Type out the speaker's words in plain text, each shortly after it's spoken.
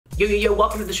Yo,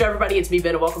 welcome to the show, everybody. It's me,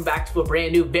 Ben, and welcome back to a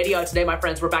brand new video. Today, my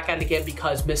friends, we're back at it again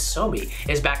because Miss Somi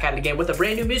is back at it again with a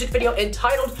brand new music video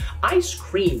entitled Ice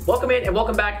Cream. Welcome in and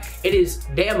welcome back. It is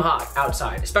damn hot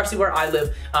outside, especially where I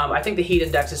live. I think the heat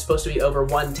index is supposed to be over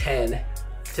 110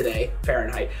 today,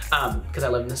 Fahrenheit, because I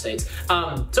live in the States.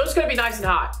 So it's gonna be nice and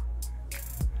hot.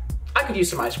 I could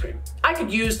use some ice cream. I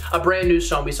could use a brand new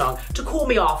Somi song to cool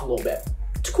me off a little bit.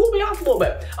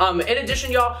 In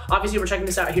addition, y'all, obviously we're checking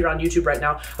this out here on YouTube right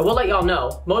now. I will let y'all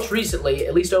know, most recently,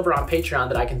 at least over on Patreon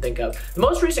that I can think of, the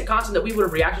most recent content that we would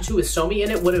have reacted to with Somi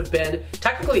in it would have been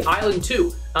technically Island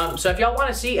 2. So if y'all want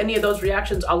to see any of those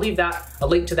reactions, I'll leave a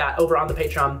link to that over on the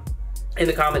Patreon in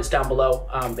the comments down below,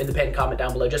 in the pinned comment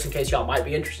down below, just in case y'all might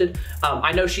be interested.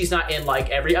 I know she's not in like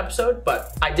every episode,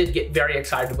 but I did get very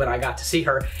excited when I got to see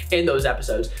her in those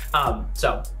episodes.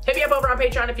 So hit me up over on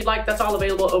Patreon if you'd like. That's all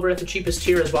available over at the cheapest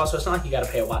tier as well, so it's not like you gotta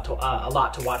pay a lot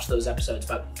to watch those episodes,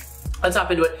 but let's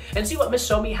hop into it and see what Miss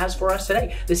Somi has for us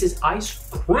today. This is Ice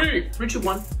Cream. 3, 2,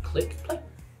 1, click play.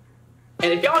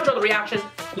 And if y'all enjoy the reaction,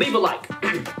 leave a like.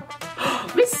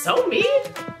 Miss Somi?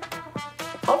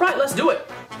 All right, let's do it.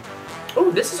 Oh,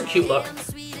 this is a cute look.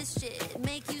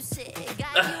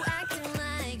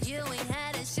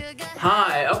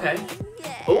 Hi, okay.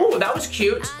 Oh, that was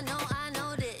cute.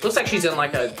 Looks like she's in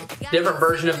like a different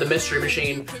version of the Mystery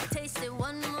Machine.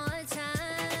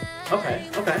 Okay.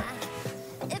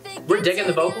 We're digging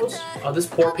the vocals. Oh, this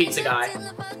poor pizza guy.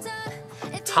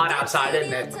 It's hot outside,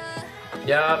 isn't it?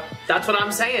 Yeah, that's what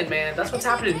I'm saying, man. That's what's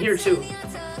happening here, too.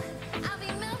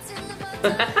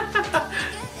 A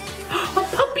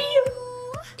puppy!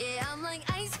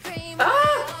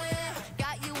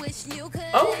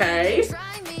 Okay.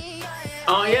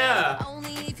 Oh yeah.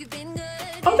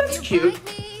 Oh, that's cute.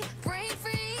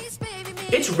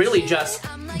 It's really just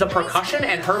the percussion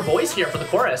and her voice here for the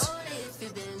chorus.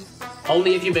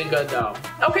 Only if you've been good though.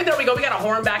 Okay, there we go. We got a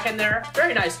horn back in there.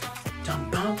 Very nice.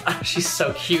 Oh, she's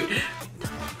so cute.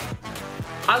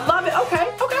 I love it. Okay.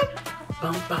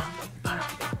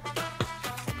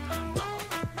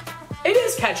 It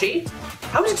is catchy.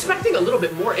 I was expecting a little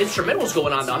bit more instrumentals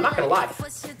going on though, I'm not gonna lie.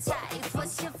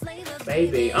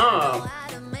 Baby,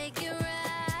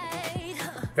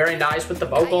 very nice with the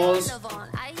vocals.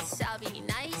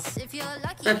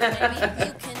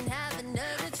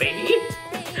 Baby,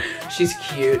 she's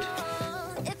cute.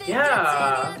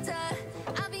 Yeah.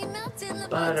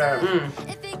 Butter,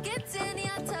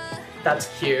 That's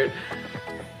cute.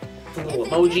 The little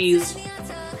emojis.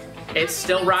 It's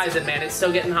still rising, man. It's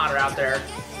still getting hotter out there.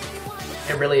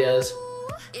 It really is.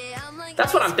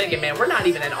 That's what I'm thinking, man. We're not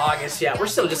even in August yet. We're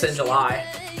still just in July.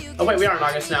 Oh, wait, we are in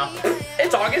August now.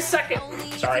 It's August 2nd.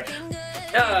 Sorry.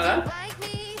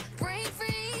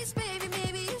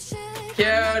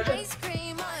 Cute.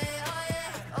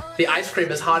 The ice cream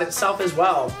is hot itself as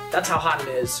well. That's how hot it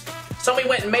is. Somebody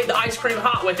went and made the ice cream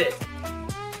hot with it.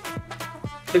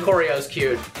 The choreo's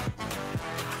cute.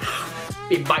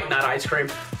 Be biting that ice cream.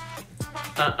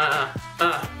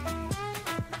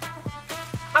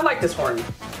 I like this horn.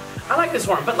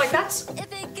 But like that's,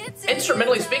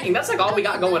 instrumentally speaking, that's like all we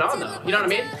got going on though. You know what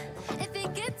I mean?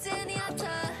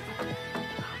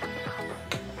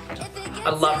 I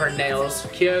love her nails.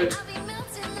 Cute.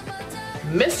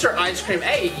 Mr. Ice Cream.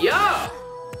 Hey, yeah.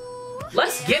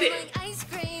 Let's get it.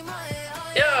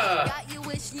 Yeah.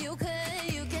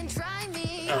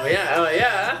 Oh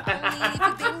yeah.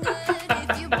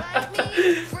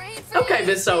 Okay,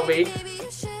 Miss Somi.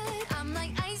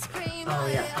 Oh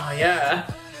yeah.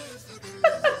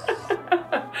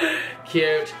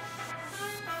 Cute.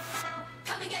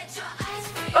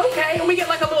 Okay, and we get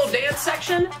like a little dance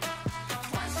section.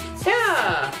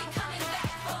 Yeah.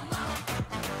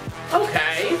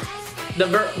 Okay.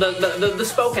 The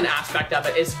spoken aspect of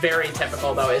it is very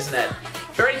typical though, isn't it?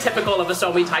 Very typical of a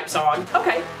Somi type song.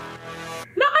 Okay.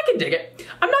 No, I can dig it.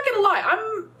 I'm not gonna lie.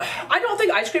 I don't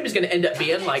think Ice Cream is gonna end up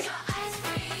being like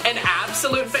an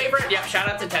absolute favorite. Yep, shout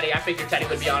out to Teddy. I figured Teddy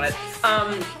would be on it.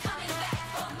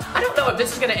 I don't know if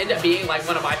this is gonna end up being like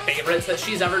one of my favorites that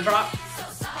she's ever dropped,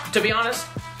 to be honest.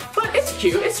 But it's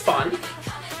cute, it's fun.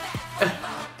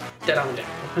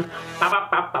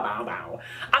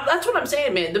 That's what I'm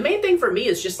saying, man. The main thing for me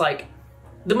is just like,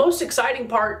 the most exciting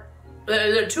part,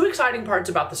 there are two exciting parts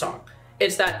about the song.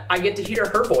 It's that I get to hear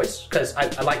her voice, because I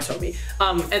like Somi.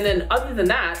 And then other than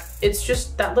that, it's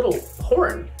just that little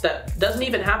horn that doesn't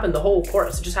even happen the whole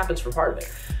chorus. It just happens for part of it.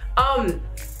 I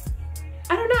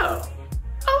don't know.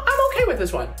 I'm okay with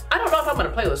this one. I don't know if I'm gonna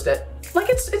playlist it. Like,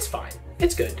 it's fine.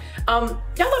 It's good. Y'all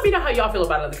let me know how y'all feel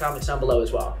about it in the comments down below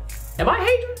as well. Am I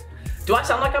hating? Do I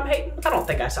sound like I'm hating? I don't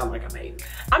think I sound like I'm hating.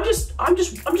 I'm just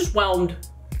whelmed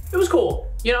It was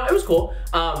cool. You know, it was cool.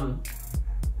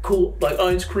 Cool like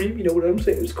ice cream, you know what I'm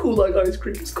saying? It was cool like ice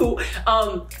cream, it's cool.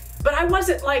 But I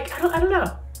wasn't like, I don't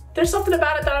know. There's something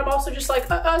about it that I'm also just like,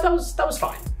 that was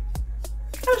fine.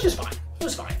 That was just fine. It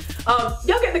was fine.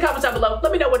 Y'all get in the comments down below.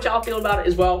 Let me know what y'all feel about it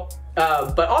as well.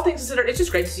 But all things considered, it's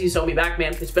just great to see Somi back,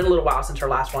 man. It's been a little while since her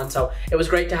last one, so it was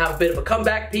great to have a bit of a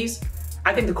comeback piece.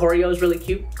 I think the choreo is really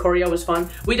cute. Choreo was fun.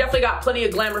 We definitely got plenty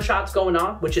of glamour shots going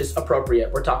on, which is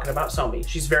appropriate. We're talking about Somi.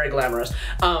 She's very glamorous.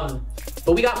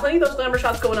 But we got plenty of those glamour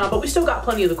shots going on, but we still got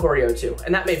plenty of the choreo too,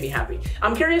 and that made me happy.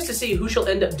 I'm curious to see who she'll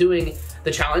end up doing the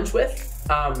challenge with,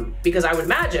 because I would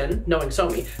imagine, knowing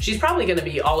Somi, she's probably gonna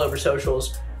be all over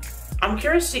socials. I'm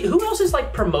curious to see who else is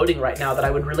like promoting right now that I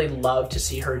would really love to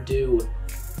see her do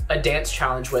a dance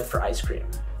challenge with for ice cream.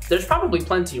 There's probably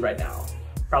plenty right now.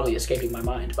 Probably escaping my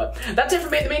mind, but that's it for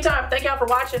me in the meantime. Thank y'all for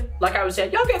watching. Like I was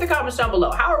saying, y'all get in the comments down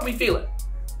below. How are we feeling?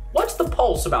 What's the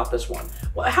pulse about this one?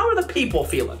 How are the people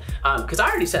feeling? Because I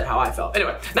already said how I felt.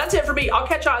 Anyway, that's it for me. I'll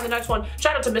catch y'all in the next one.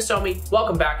 Shout out to Miss Somi.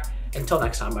 Welcome back. Until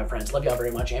next time, my friends. Love y'all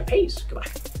very much and peace. Goodbye.